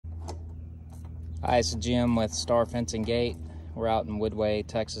Hi, it's Jim with Star Fence and Gate. We're out in Woodway,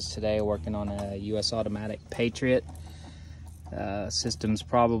 Texas today working on a US Automatic Patriot. System's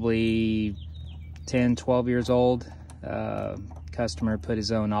probably 10, 12 years old. Customer put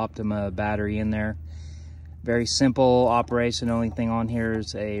his own Optima battery in there. Very simple operation. The only thing on here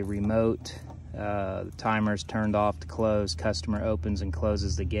is a remote. The timer's turned off to close. Customer opens and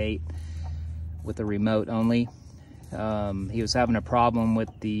closes the gate with a remote only. He was having a problem with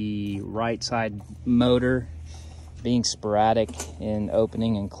the right side motor being sporadic in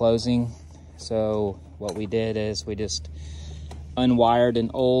opening and closing. So what we did is we just unwired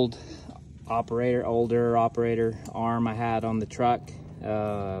an older operator arm I had on the truck.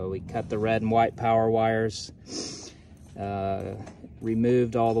 We cut the red and white power wires,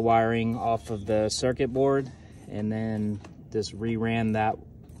 removed all the wiring off of the circuit board, and then just reran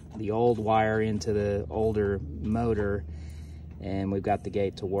the old wire into the older motor, and we've got the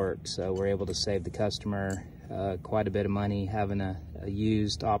gate to work. So we're able to save the customer quite a bit of money having a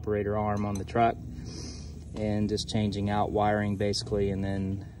used operator arm on the truck and just changing out wiring basically, and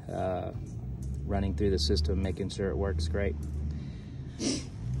then running through the system, making sure it works great.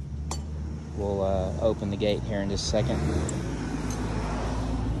 We'll open the gate here in just a second.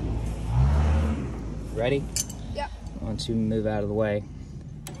 Ready? Yeah. Why don't you move out of the way?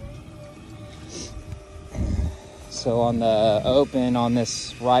 So on the open on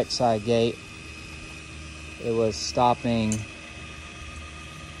this right side gate, it was stopping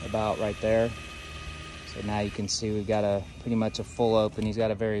about right there. So now you can see we've got pretty much a full open. He's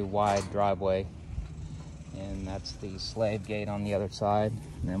got a very wide driveway, and that's the slave gate on the other side.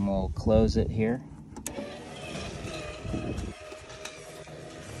 And then we'll close it here.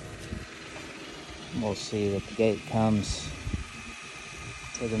 We'll see that the gate comes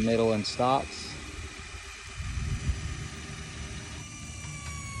to the middle and stops.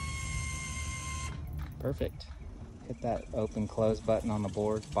 Perfect. Hit that open close button on the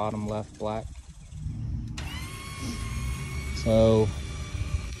board, bottom left black. So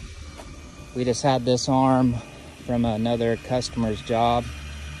we just had this arm from another customer's job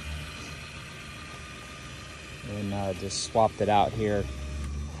and just swapped it out here.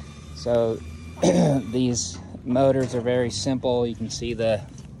 So these motors are very simple. You can see the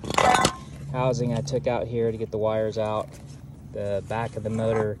housing I took out here to get the wires out. The back of the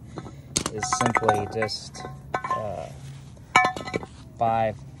motor is simply just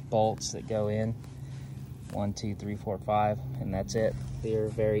 5 bolts that go in. 1, 2, 3, 4, 5, and that's it. They're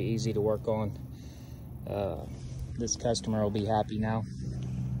very easy to work on. This customer will be happy now.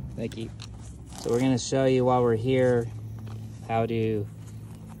 Thank you. So we're going to show you while we're here how to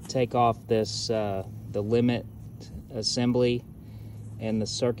take off this the limit assembly and the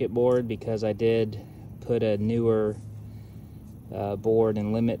circuit board, because I did put a newer board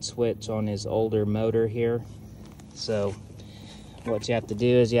and limit switch on his older motor here. So what you have to do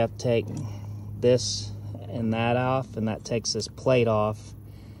is you have to take this and that off, and that takes this plate off,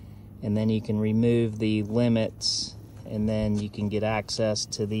 and then you can remove the limits, and then you can get access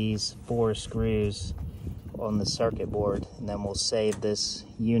to these 4 screws on the circuit board, and then we'll save this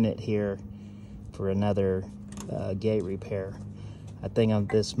unit here for another gate repair. I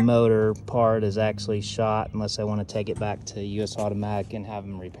think this motor part is actually shot, unless I want to take it back to US Automatic and have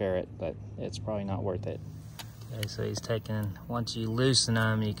them repair it, but it's probably not worth it. Okay, so he's taking, once you loosen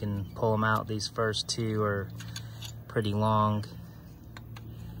them, you can pull them out. These first 2 are pretty long,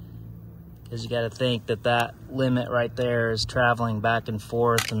 because you got to think that limit right there is traveling back and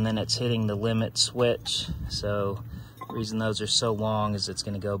forth, and then it's hitting the limit switch. So the reason those are so long is it's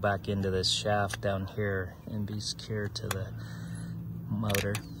going to go back into this shaft down here and be secured to the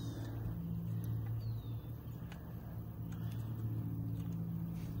motor.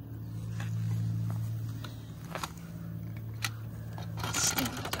 Stand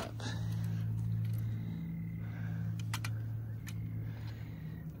it up.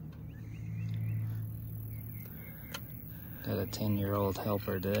 Got a 10-year-old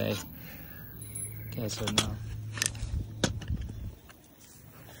helper today. Guess I know.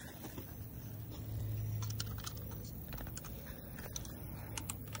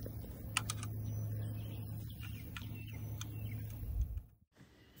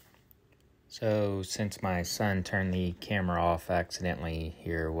 So since my son turned the camera off accidentally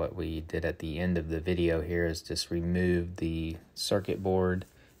here, what we did at the end of the video here is just remove the circuit board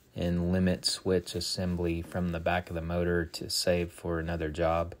and limit switch assembly from the back of the motor to save for another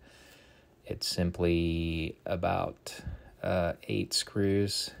job. It's simply about 8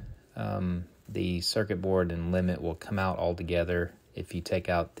 screws. The circuit board and limit will come out all together if you take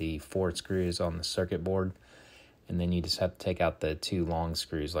out the 4 screws on the circuit board, and then you just have to take out the 2 long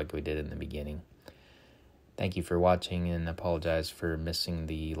screws like we did in the beginning. Thank you for watching, and apologize for missing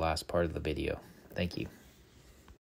the last part of the video. Thank you.